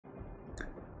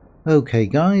Okay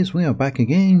guys, we are back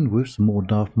again with some more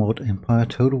Darthmod Empire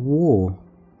Total War.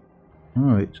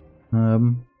 Alright, I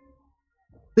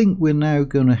think we're now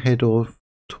going to head off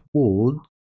towards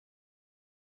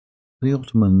the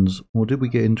Ottomans, or did we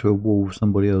get into a war with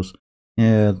somebody else?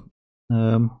 Yeah,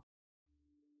 the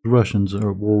Russians are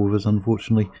at war with us,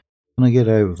 unfortunately. Can I get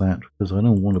out of that? Because I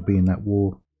don't want to be in that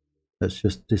war. That's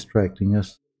just distracting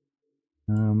us.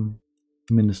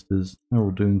 Ministers, they're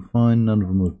all doing fine, none of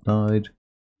them have died.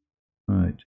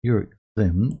 Right, you're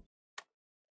exempt.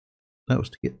 That was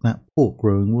to get that pork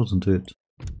growing, wasn't it?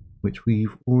 Which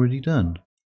we've already done.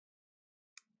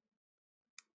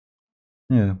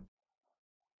 Yeah.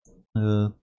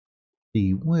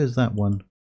 See, where's that one?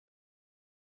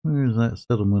 Where is that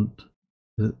settlement?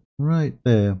 Is it right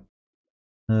there?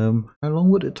 How long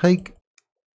would it take?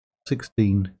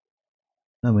 16.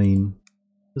 I mean,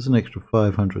 there's an extra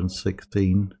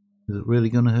 516. Is it really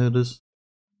going to hurt us?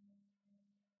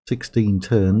 16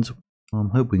 turns. I'm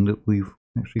hoping that we've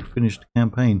actually finished the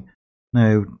campaign.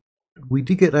 Now, we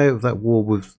did get out of that war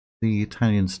with the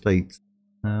Italian states.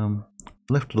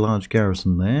 Left a large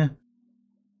garrison there.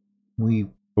 We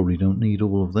probably don't need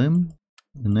all of them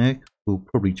in there. We'll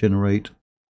probably generate a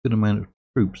good amount of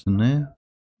troops in there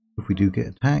if we do get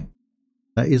attacked.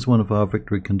 That is one of our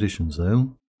victory conditions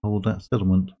though, hold that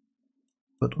settlement.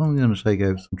 But I'm going to take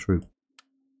out some troops.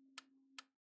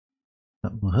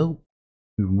 That will help.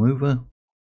 Move them over.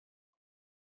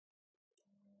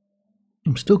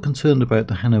 I'm still concerned about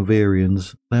the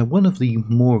Hanoverians. They're one of the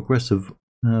more aggressive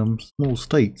small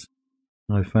states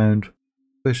I found,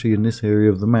 especially in this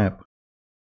area of the map.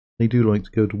 They do like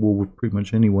to go to war with pretty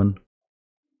much anyone.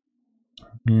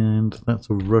 And that's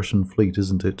a Russian fleet,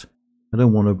 isn't it? I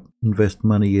don't want to invest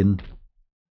money in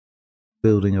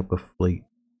building up a fleet.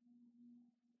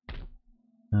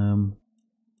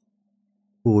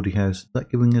 Boarding house, is that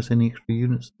giving us any extra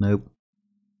units? Nope.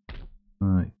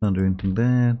 Right, can't do anything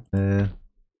there. There.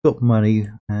 Got money,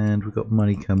 and we've got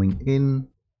money coming in.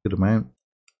 Good amount.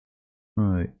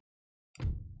 Right.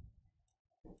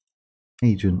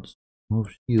 Agents of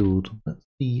Shield. That's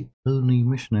the only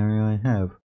missionary I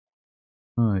have.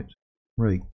 Right.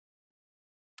 Right.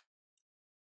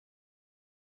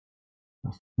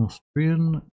 That's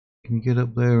Austrian. Can you get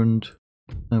up there and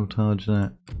sabotage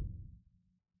that?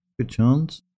 Good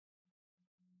chance.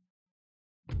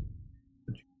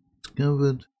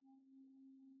 Discovered.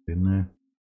 In there.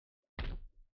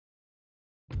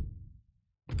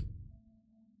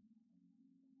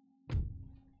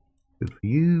 Good for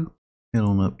you. Head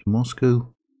on up to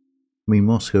Moscow. I mean,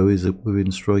 Moscow is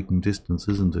within striking distance,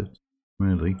 isn't it?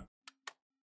 Really.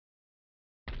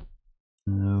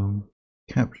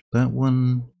 Capture that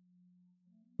one.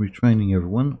 Retraining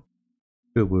everyone.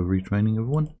 Sure, we're retraining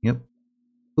everyone. Yep.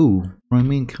 Ooh,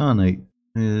 Crimean Khanate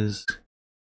is.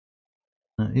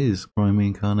 That is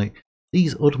Crimean Khanate.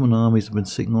 These Ottoman armies have been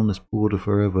sitting on this border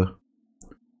forever.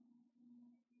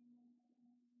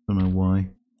 Don't know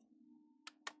why.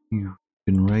 You've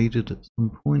been raided at some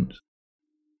point.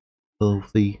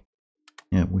 Healthy.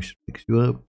 Yeah, we should fix you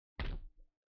up.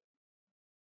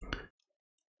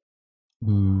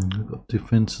 We've got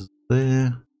defences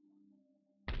there.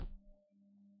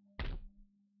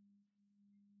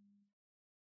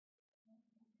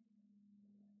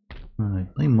 Right,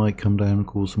 they might come down and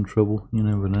cause some trouble. You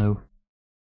never know.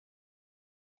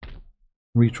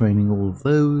 Retraining all of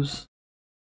those.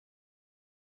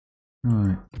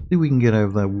 Alright, see if we can get out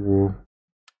of that war.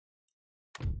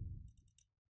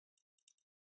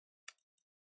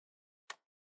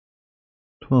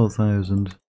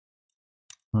 $12,000.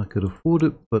 I could afford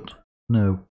it, but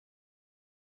no.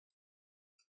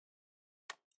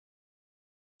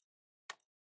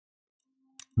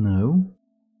 No.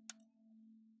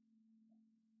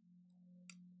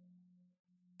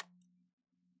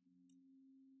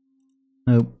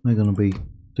 Nope, they're going to be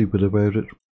stupid about it.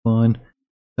 Fine.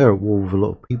 They're at war with a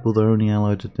lot of people. They're only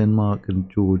allied to Denmark and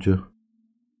Georgia.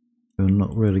 We're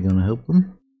not really going to help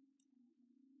them.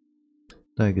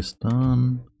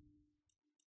 Dagestan.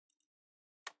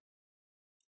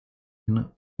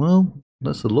 Well,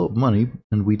 that's a lot of money,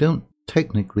 and we don't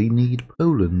technically need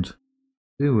Poland,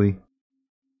 do we?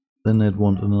 Then they'd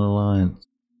want an alliance.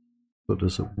 Put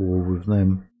us at war with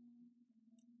them.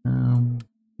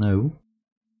 No.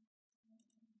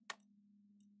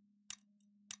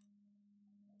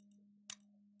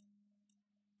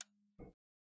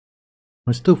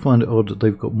 I still find it odd that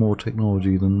they've got more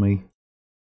technology than me.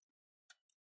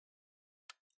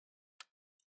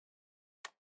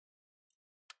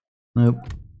 Nope.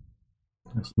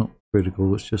 That's not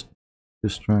critical, it's just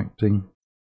distracting.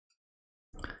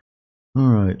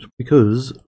 Alright,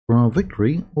 because for our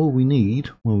victory, all we need,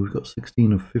 well, we've got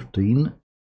 16 of 15.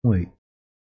 Wait,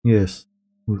 yes,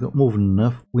 we've got more than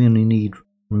enough. We only need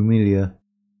Rumelia,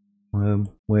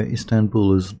 where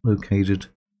Istanbul is located.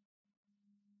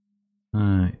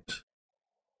 Right,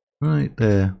 right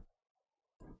there.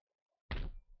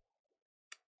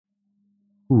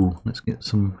 Ooh, let's get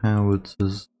some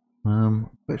howitzers. We've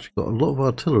actually got a lot of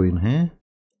artillery in here.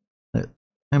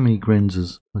 How many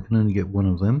Grenzers? I can only get one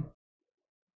of them.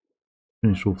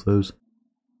 Finish off those.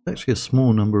 Actually a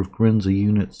small number of Grenzer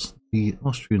units. The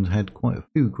Austrians had quite a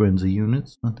few Grenzer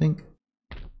units, I think.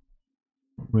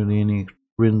 Not really any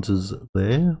Grenzers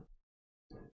there.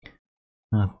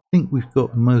 I think we've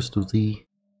got most of the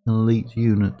elite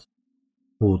units,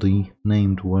 or the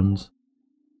named ones.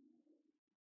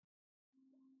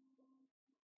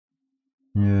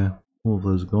 Yeah, all of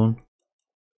those are gone.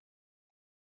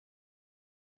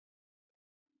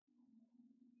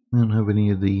 I don't have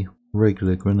any of the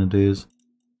regular grenadiers.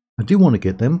 I do want to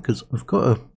get them because I've got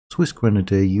a Swiss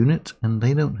grenadier unit and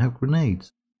they don't have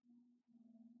grenades.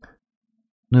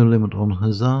 No limit on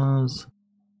hussars.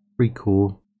 3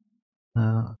 corps.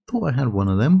 I thought I had one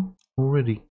of them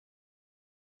already.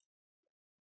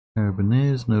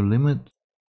 Carabiniers, no limit.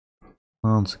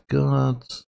 Lance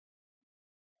guards.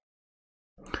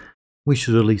 We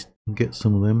should at least get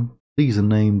some of them. These are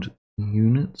named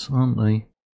units, aren't they?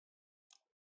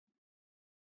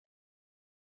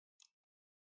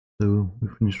 So we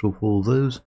finished off all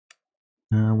those.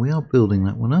 We are building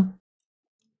that one up.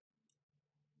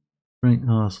 Great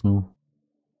arsenal.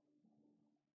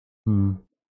 Right.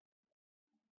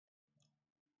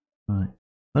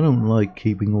 I don't like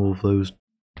keeping all of those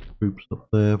troops up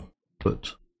there,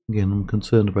 but again, I'm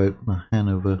concerned about the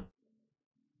Hanover.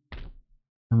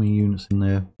 How many units in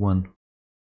there? One.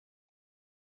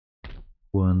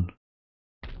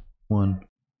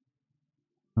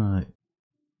 Right.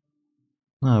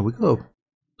 Now we got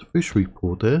a fishery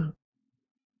port there.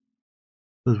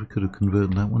 Suppose we could have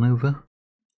converted that one over.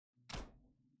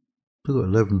 Still got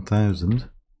 11,000.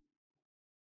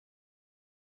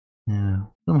 Yeah.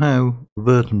 Somehow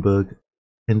Württemberg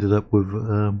ended up with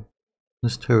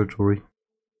this territory.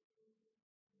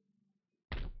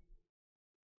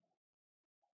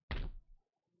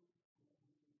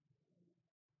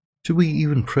 Should we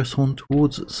even press on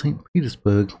towards St.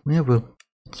 Petersburg? We have a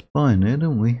spy in there,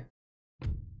 don't we?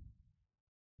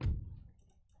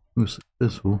 We were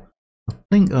successful. I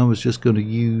think I was just going to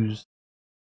use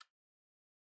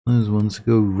those ones to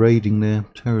go raiding their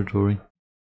territory.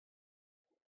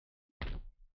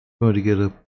 Try to get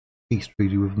a peace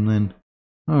treaty with them then.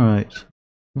 Alright,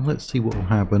 well, let's see what will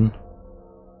happen.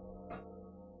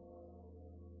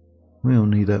 We don't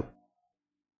need that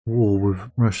war with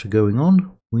Russia going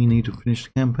on. We need to finish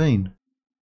the campaign.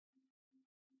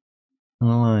 An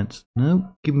alliance.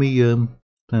 No, give me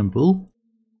Istanbul.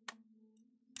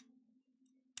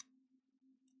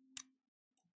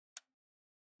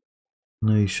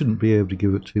 No, you shouldn't be able to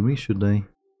give it to me, should they?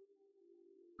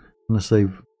 Unless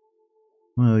they've...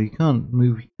 Well, you can't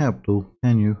move your capital,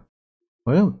 can you?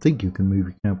 I don't think you can move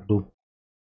your capital.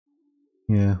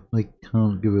 Yeah, they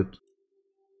can't give it.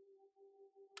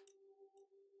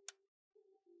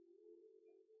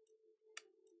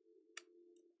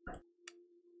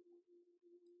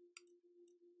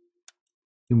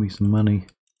 Give me some money.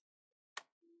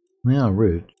 They are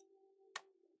rich.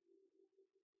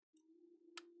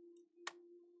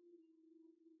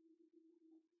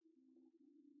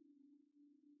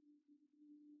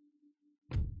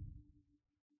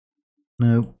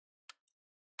 No.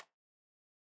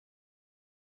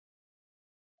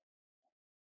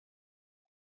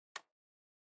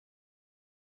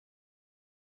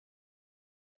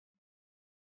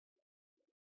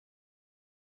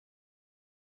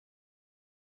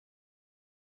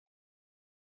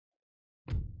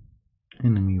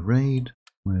 Enemy raid.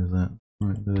 Where's that?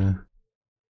 Right there.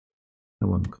 That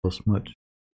won't cost much.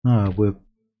 Ah, we're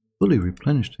fully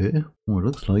replenished here. Oh, it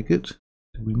looks like it.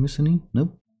 Did we miss any?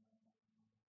 Nope.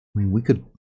 I mean, we could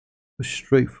push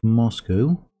straight from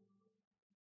Moscow.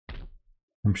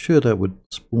 I'm sure that would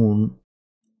spawn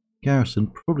garrison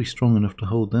probably strong enough to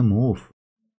hold them off.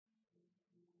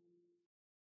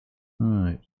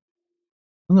 Alright.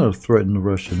 I'm going to threaten the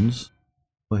Russians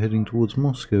by heading towards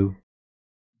Moscow.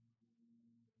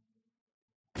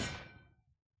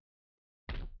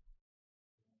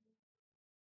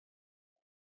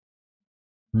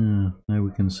 Yeah, now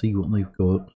we can see what they've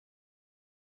got.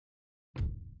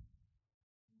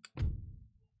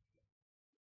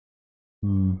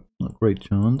 Not a great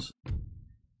chance.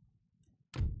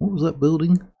 What was that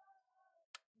building?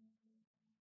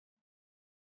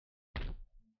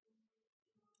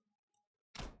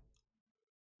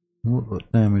 What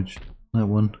got damaged? That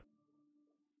one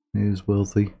is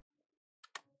wealthy.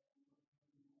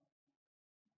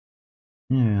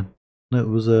 Yeah, that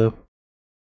was some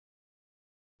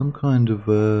kind of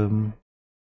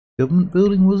government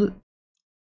building, was it?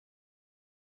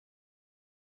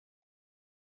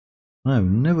 I've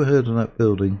never heard of that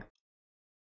building.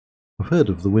 I've heard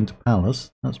of the Winter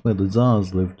Palace. That's where the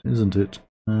Tsars lived, isn't it?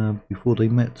 Before they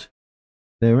met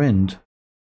their end.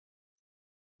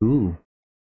 Ooh,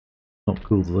 not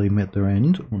cool that they met their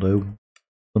end, although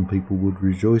some people would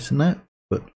rejoice in that.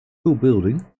 But cool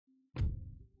building.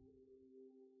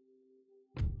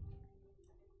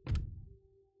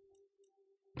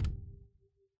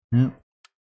 Yep.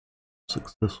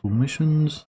 Successful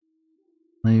missions.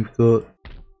 They've got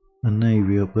a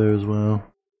navy up there as well.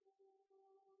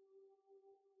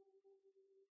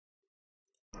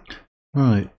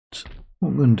 Right, what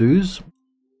I'm going to do is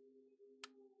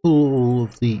pull all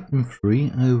of the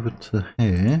infantry over to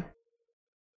here.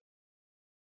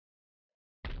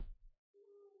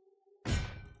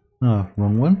 Ah,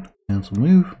 wrong one. Cancel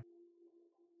move.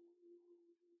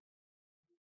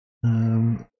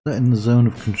 That in the zone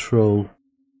of control.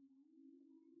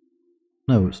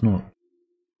 No, it's not.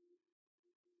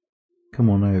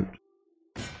 Come on out.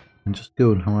 And just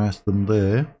go and harass them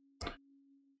there.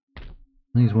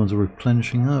 These ones are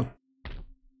replenishing up.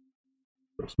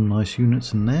 Got some nice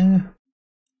units in there.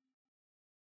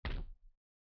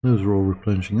 Those are all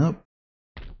replenishing up.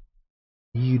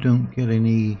 You don't get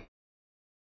any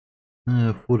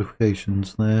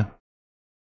fortifications there.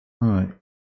 Alright.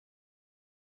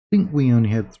 I think we only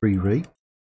had 3 rate.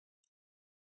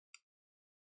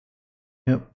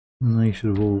 Yep. And they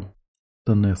should have all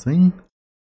done their thing.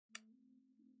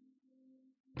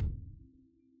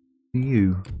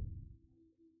 You.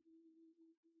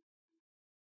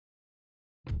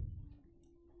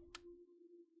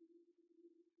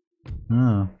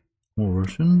 Ah, more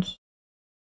Russians.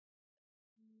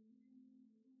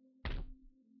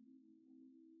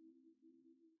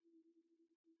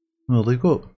 Well, they've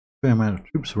got a fair amount of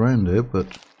troops around here,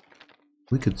 but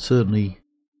we could certainly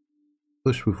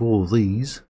push with all of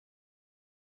these.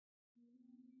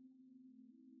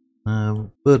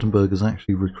 Württemberg has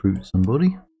actually recruited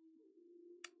somebody.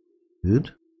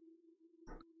 Good.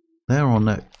 They're on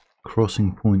that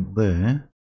crossing point there.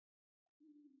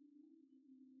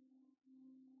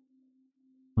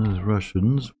 Those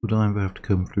Russians would either have to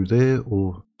come through there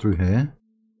or through here.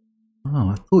 Oh,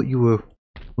 I thought you were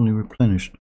fully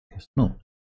replenished. Guess not.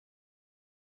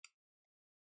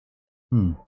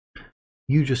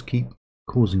 You just keep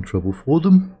causing trouble for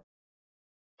them.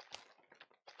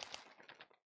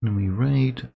 Enemy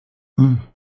raid.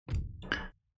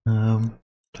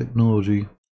 Technology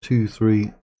 2,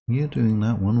 3. You're doing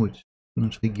that one, which is going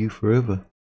to take you forever.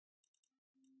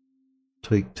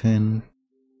 Take 10.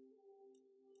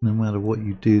 No matter what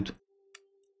you did.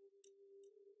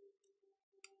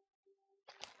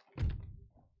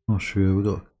 Austria, we've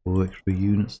got a couple of extra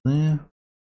units there.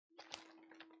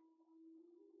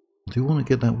 I do want to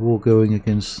get that war going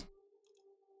against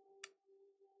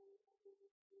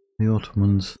the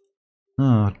Ottomans.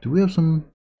 Ah, do we have some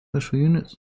special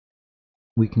units?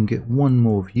 We can get one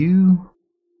more view.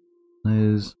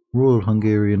 There's Royal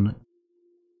Hungarian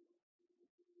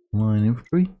Line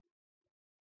Infantry.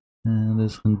 And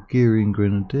there's Hungarian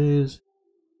Grenadiers,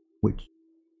 which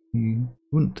you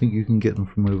wouldn't think you can get them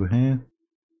from over here.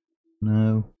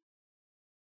 No.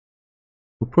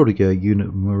 We'll probably get a unit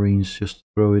of Marines just to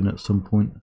throw in at some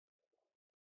point.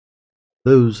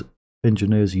 Those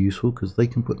engineers are useful because they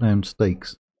can put down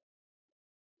stakes.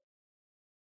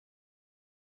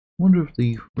 I wonder if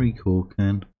the Free Corps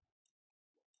can.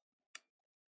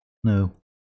 No.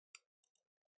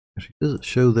 Actually, does it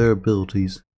show their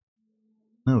abilities?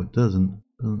 No, it doesn't.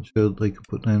 It doesn't show that they can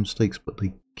put down stakes, but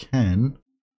they can.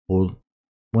 Or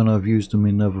when I've used them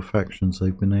in other factions,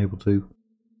 they've been able to.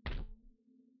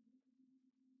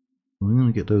 We're going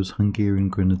to get those Hungarian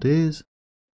Grenadiers.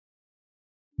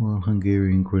 Well,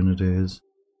 Hungarian Grenadiers.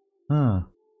 Ah.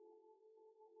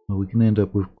 Well, we can end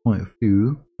up with quite a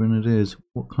few Grenadiers.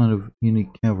 What kind of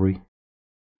unique cavalry?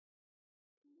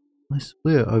 I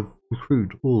swear I've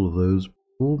recruited all of those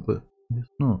before, but it's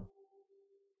not.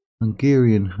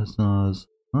 Hungarian Hussars.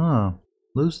 Ah,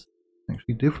 those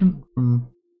actually different from...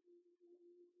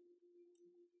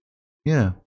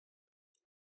 Yeah.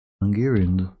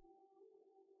 Hungarians.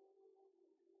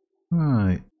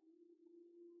 Right.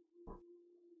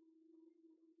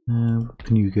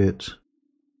 Can you get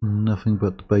nothing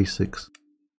but the basics?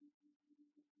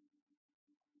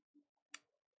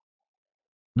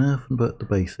 Nothing but the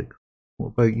basics. What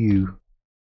about you?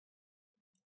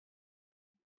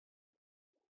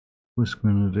 Swiss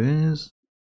Grenadiers.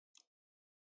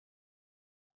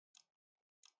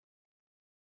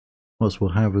 Whilst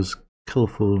we'll have as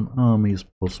colourful an army as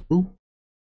possible.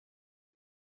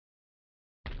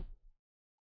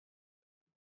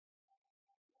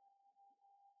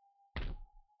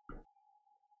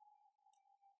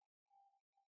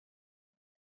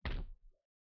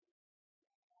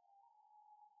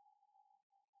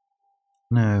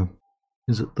 Now,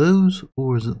 is it those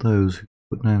or is it those who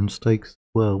put down stakes?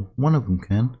 Well, one of them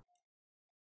can.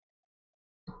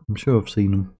 I'm sure I've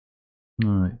seen them.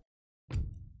 Alright.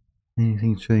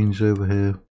 Anything changed over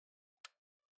here?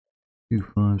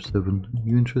 257. Are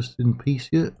you interested in peace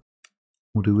yet?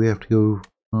 Or do we have to go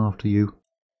after you?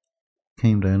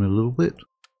 Came down a little bit.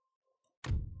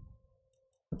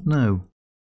 But no.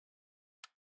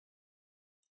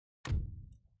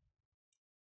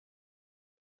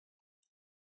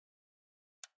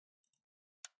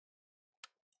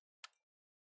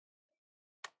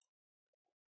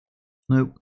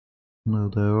 Nope. No,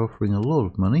 they're offering a lot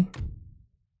of money.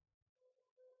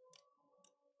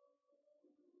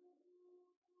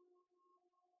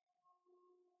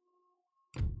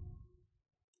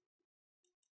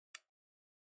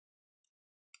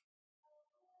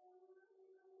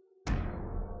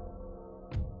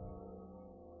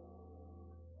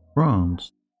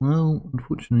 France. Well,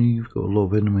 unfortunately you've got a lot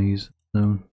of enemies,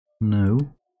 so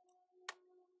no.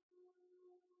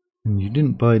 And you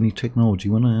didn't buy any technology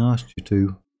when I asked you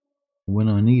to, or when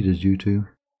I needed you to.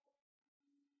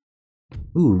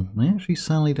 Ooh, they actually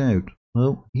sallied out.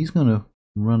 Well, he's gonna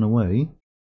run away.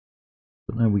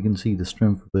 But now we can see the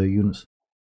strength of their units.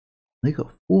 They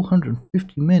got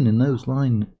 450 men in those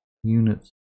line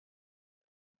units.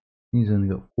 He's only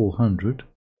got 400.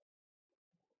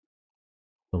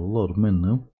 A lot of men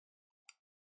though.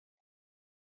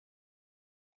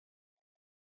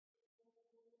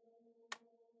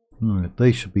 Alright,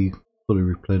 they should be fully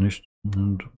replenished,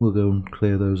 and we'll go and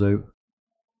clear those out.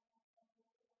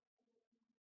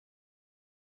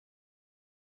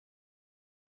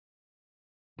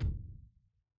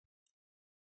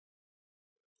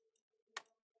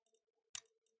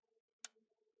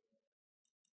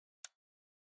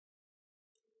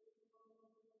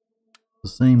 The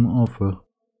same offer.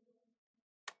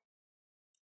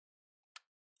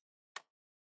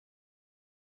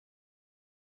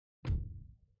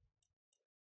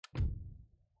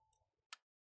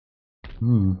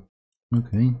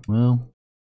 Okay, well,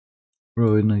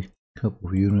 throw in a couple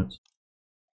of units.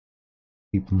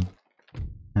 Keep them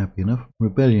happy enough.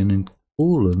 Rebellion in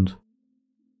Poland.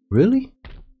 Really?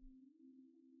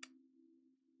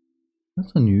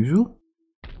 That's unusual.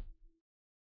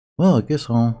 Well, I guess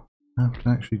I'll have to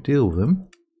actually deal with them.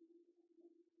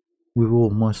 With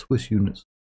all my Swiss units.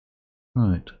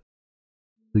 Right.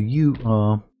 So you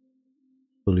are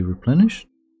fully replenished.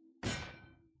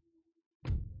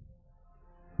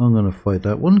 I'm going to fight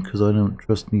that one because I don't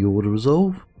trust the auto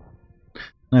resolve.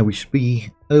 Now we should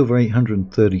be over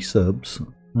 830 subs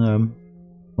by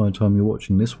the time you're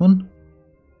watching this one.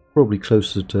 Probably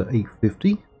closer to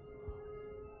 850.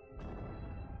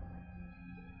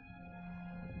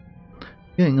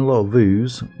 Getting a lot of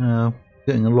views,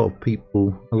 getting a lot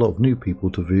of new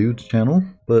people to view the channel,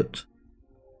 but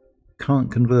can't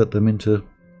convert them into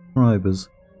subscribers.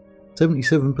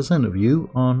 77% of you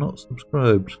are not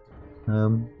subscribed.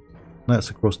 That's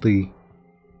across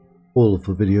all of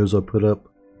the videos I put up.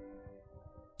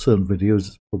 Certain videos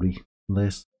it's probably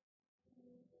less.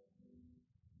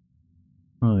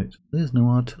 Right, there's no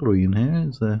artillery in here,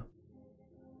 is there?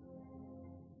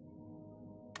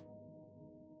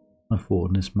 I fought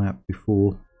on this map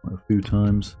before quite a few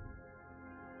times.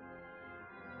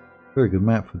 Very good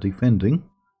map for defending.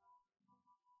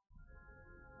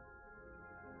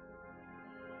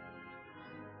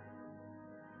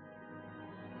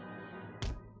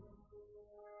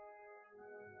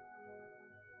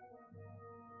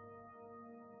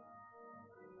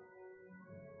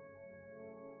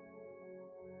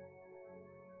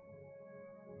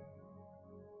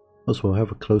 Also, I'll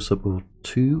have a close-up of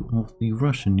two of the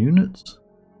Russian units.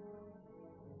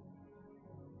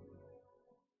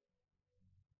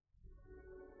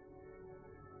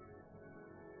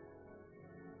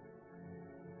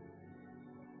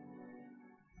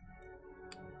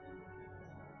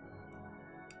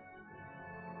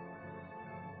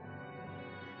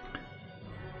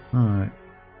 Alright,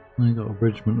 I got a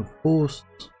regiment of horse.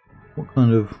 What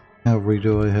kind of cavalry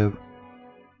do I have?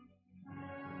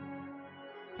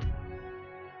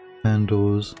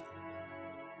 Pandors.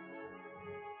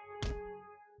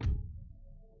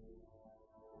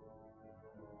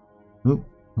 Oh,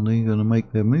 are they going to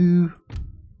make their move?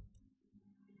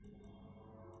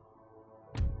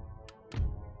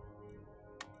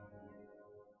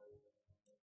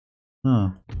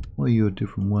 Ah, why are you a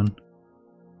different one?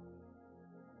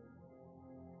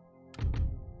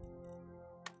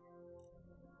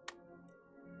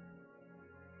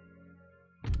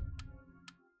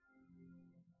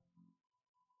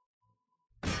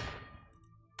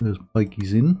 There's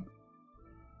Pikey's in.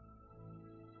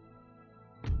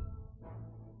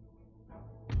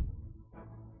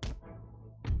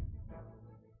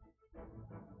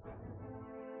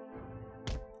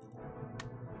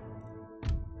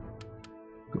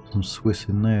 Got some Swiss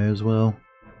in there as well.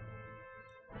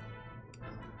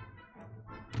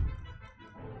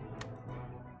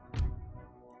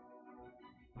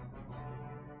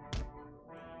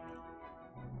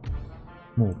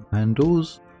 More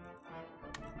Pandors.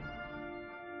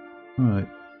 Alright.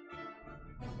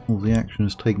 All the action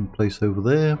is taking place over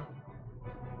there.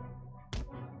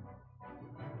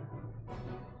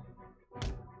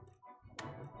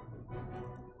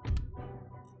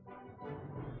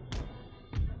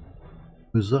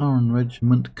 Hussaren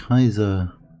Regiment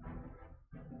Kaiser.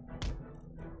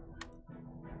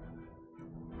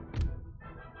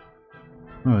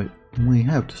 Alright, we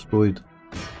have destroyed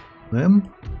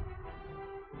them.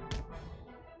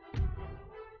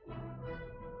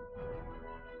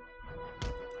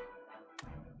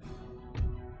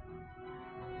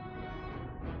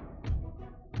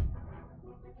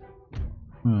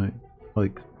 Right,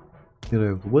 like, get out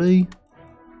of the way.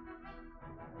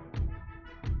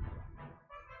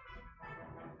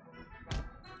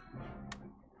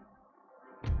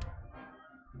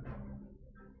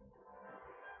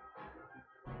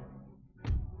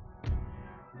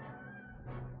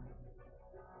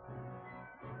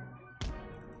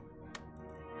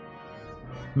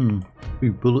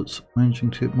 Few bullets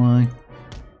managing to hit my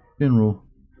general.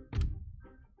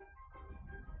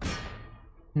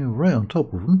 Yeah, right on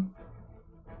top of them.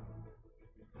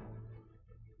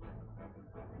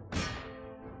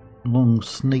 Long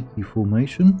snaky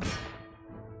formation.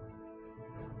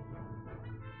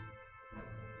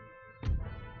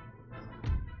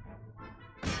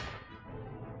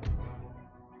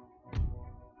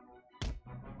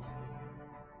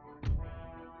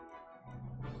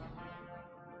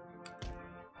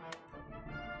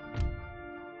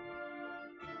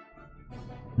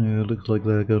 Yeah, looks like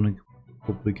they're going to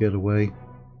probably get away.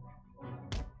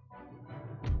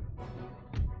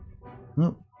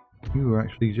 Oh, you were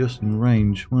actually just in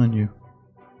range, weren't you?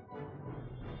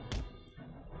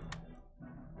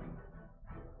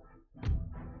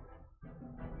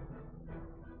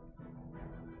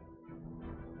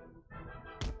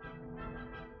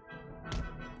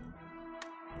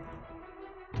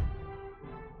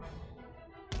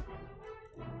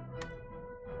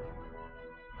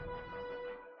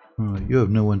 Alright, you have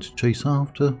no one to chase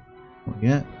after. Not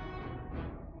yet.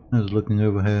 How's it looking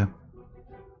over here?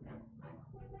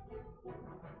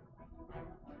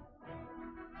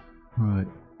 Right,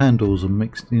 handles are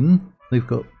mixed in. They've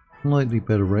got slightly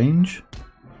better range,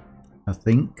 I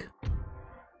think.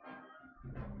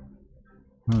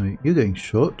 Right, you're getting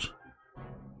shot.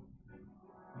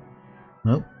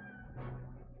 Nope.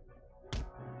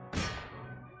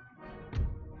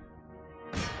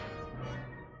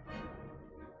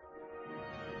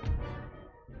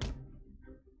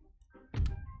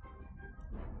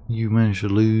 You managed to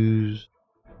lose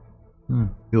the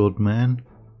odd man.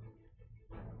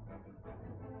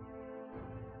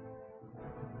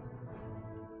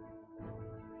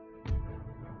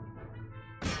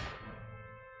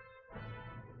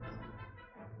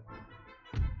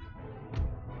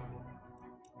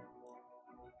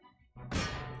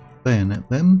 Bayonet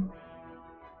them.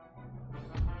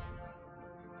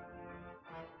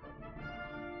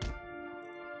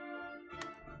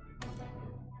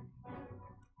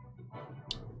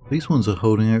 These ones are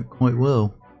holding out quite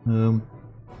well. Of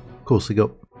course they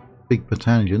got big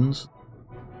battalions.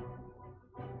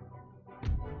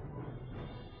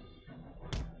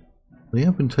 They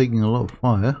have been taking a lot of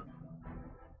fire.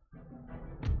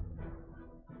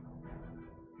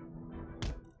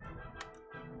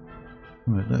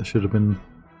 Right, that should have been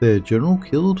their general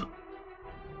killed.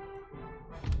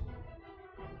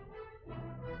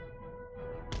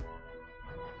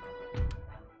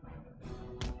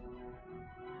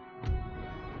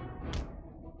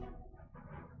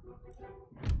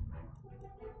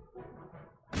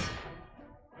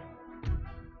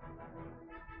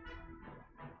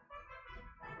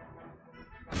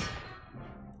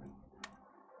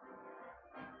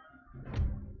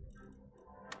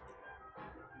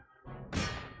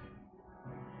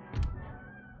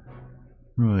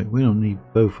 Right, we don't need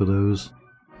both of those.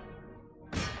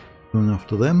 Going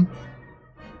after them.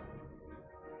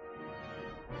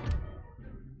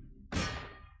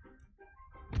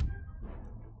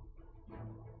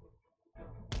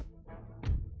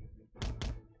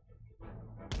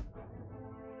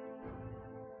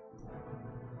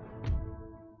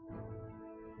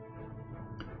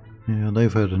 Yeah,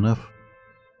 they've had enough.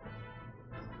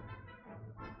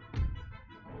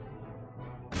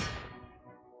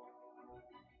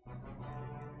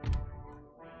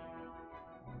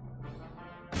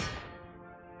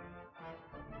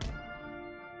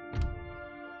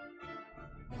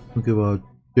 We'll give our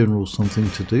generals something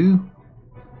to do.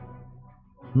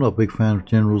 I'm not a big fan of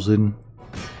generals in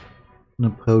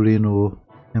Napoleon or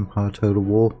Empire Total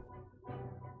War.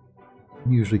 I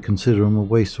usually consider them a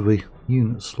waste of a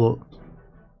unit slot.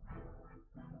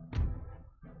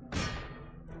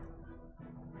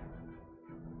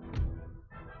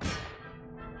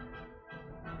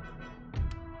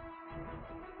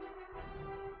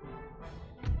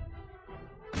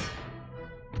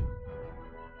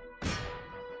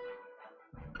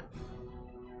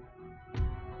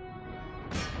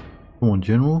 Come on,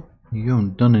 General. You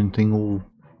haven't done anything all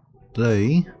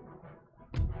day.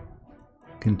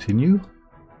 Continue.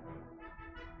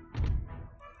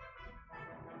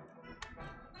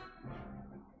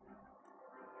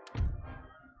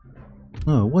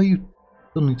 Oh, why are you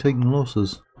suddenly taking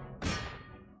losses?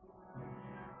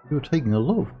 You were taking a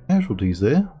lot of casualties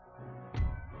there.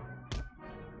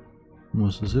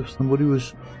 Almost as if somebody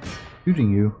was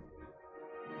shooting you.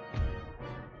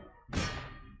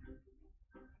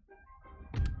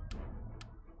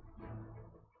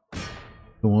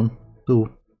 Go on, still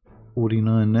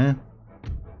 49 there.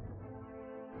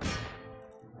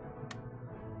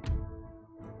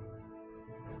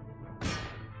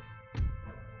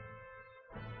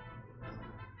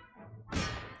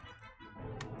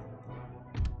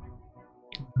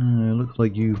 Looks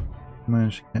like you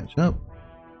managed to catch up.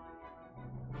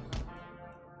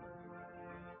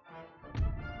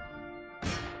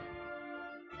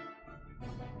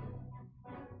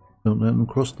 Don't let them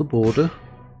cross the border.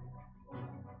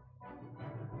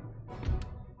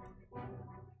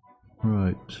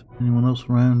 Right, anyone else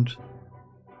around?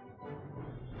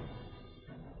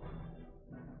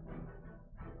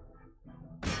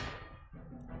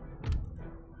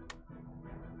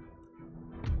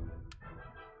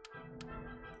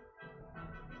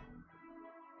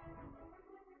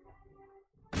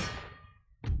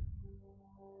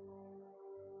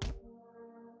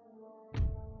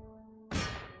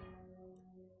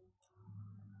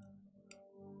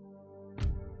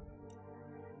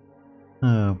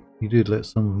 Ah, you did let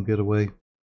some of them get away.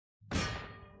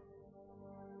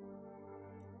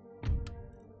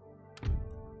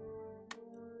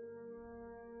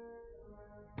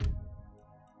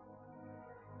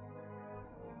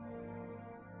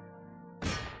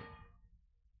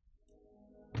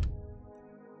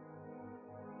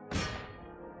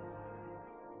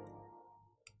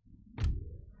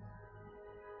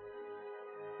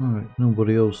 Alright,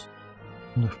 nobody else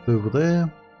left over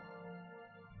there.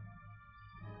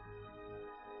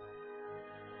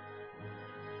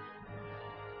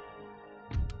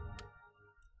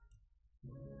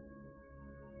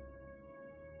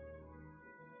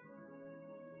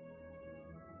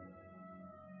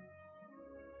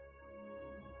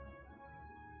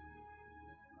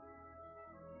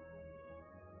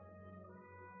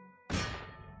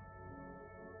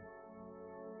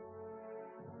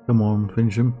 Come on,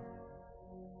 finish him.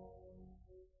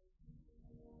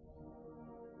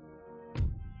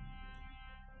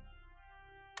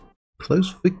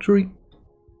 Close victory?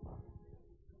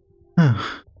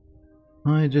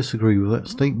 I disagree with that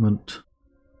statement.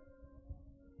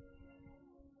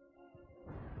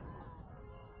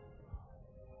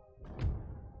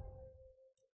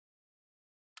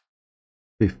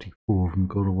 $54 of them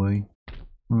got away.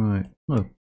 Right, oh,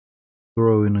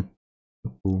 throw in a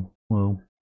couple, well,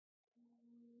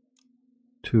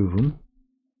 2 of them.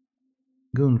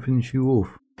 Go and finish you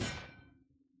off.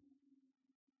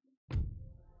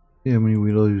 Yeah, how many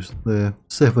we lose there?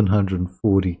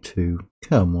 742.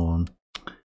 Come on.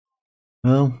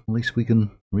 Well, at least we can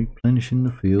replenish in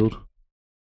the field.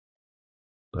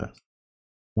 That's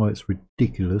why it's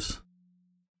ridiculous.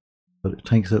 But it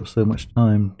takes up so much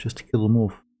time just to kill them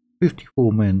off.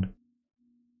 54 men.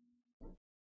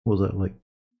 What was that, like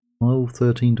 12,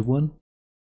 13 to 1?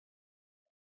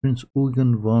 Prince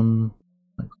Eugen von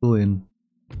Saxoyen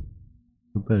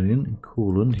Rebellion in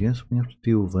Courland. Yes, we have to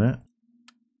deal with that.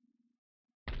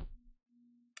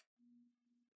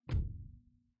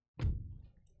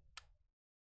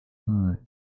 Alright,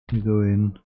 you go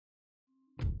in,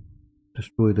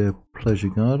 destroy their pleasure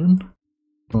garden.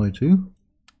 Try to.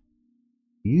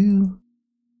 You.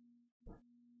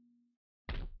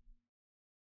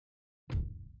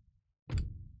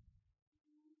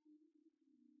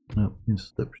 No,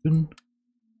 interception.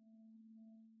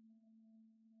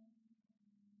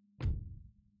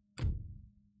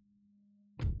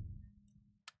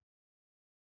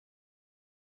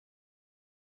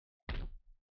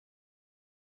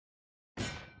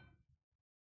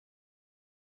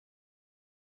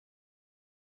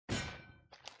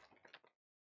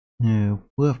 Yeah,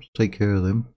 we'll have to take care of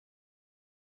them.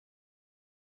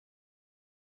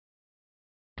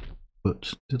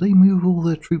 But did they move all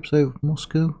their troops out of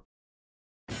Moscow?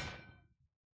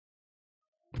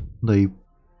 They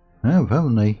have,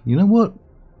 haven't they? You know what?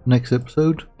 Next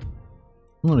episode,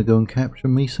 I'm going to go and capture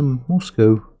me some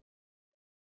Moscow.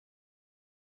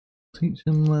 Teach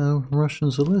them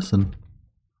Russians a lesson.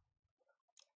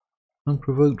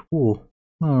 Unprovoked war.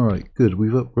 Alright, good.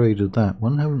 We've upgraded that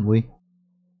one, haven't we?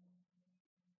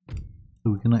 So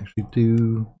we can actually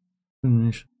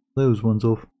finish those ones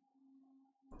off.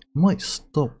 Might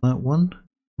stop that one.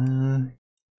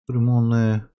 Put them on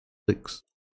there. 6,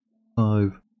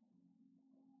 5.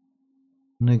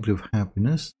 Negative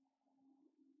happiness.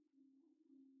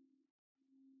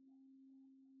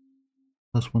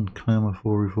 +1 clamour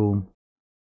for reform.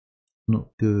 Not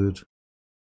good.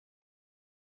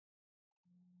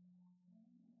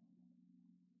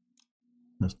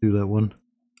 Let's do that one.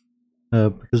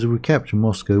 Because if we capture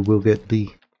Moscow, we'll get the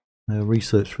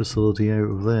research facility out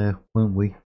of there, won't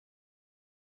we?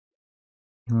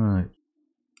 Alright.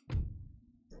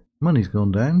 Money's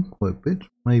gone down quite a bit.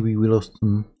 Maybe we lost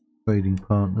some trading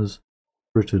partners.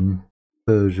 Britain,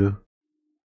 Persia,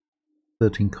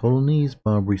 13 colonies,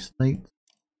 Barbary states.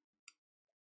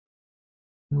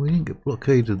 We didn't get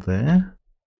blockaded there.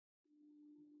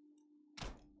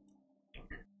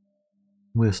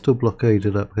 We're still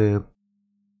blockaded up here.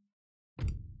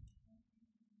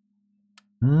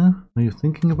 Are you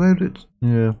thinking about it?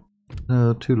 Yeah.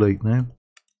 Too late now.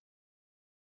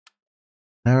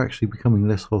 They're actually becoming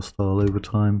less hostile over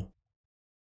time.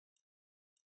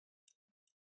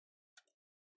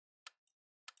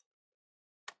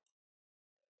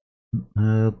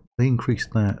 They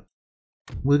increased that.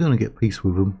 We're going to get peace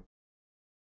with them,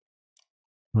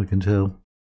 I can tell.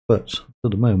 But for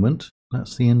the moment,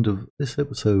 that's the end of this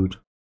episode.